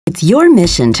It's your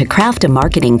mission to craft a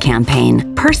marketing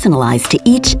campaign personalized to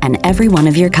each and every one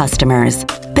of your customers.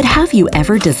 But have you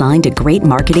ever designed a great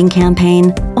marketing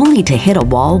campaign only to hit a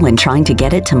wall when trying to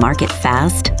get it to market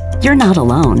fast? You're not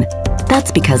alone.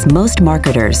 That's because most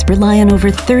marketers rely on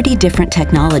over 30 different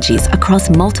technologies across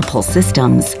multiple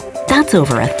systems. That's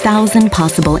over 1,000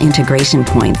 possible integration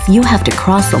points you have to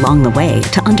cross along the way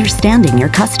to understanding your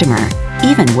customer.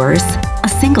 Even worse, a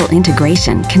single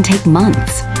integration can take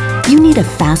months. You need a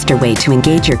faster way to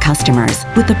engage your customers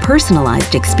with the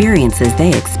personalized experiences they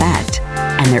expect.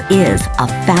 And there is a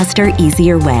faster,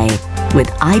 easier way with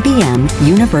IBM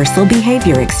Universal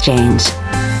Behavior Exchange.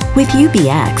 With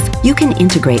UBX, you can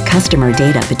integrate customer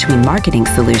data between marketing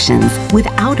solutions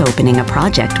without opening a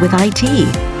project with IT.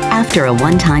 After a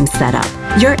one-time setup,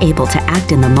 you're able to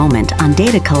act in the moment on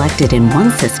data collected in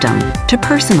one system to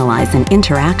personalize an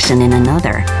interaction in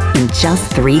another in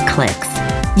just 3 clicks.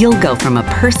 You'll go from a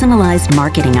personalized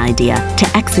marketing idea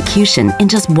to execution in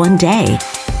just 1 day.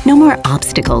 No more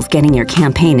obstacles getting your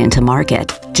campaign into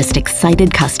market, just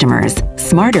excited customers,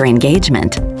 smarter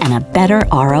engagement, and a better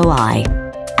ROI.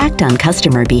 Act on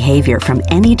customer behavior from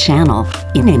any channel,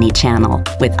 in any channel,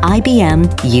 with IBM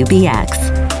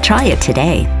UBX. Try it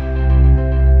today.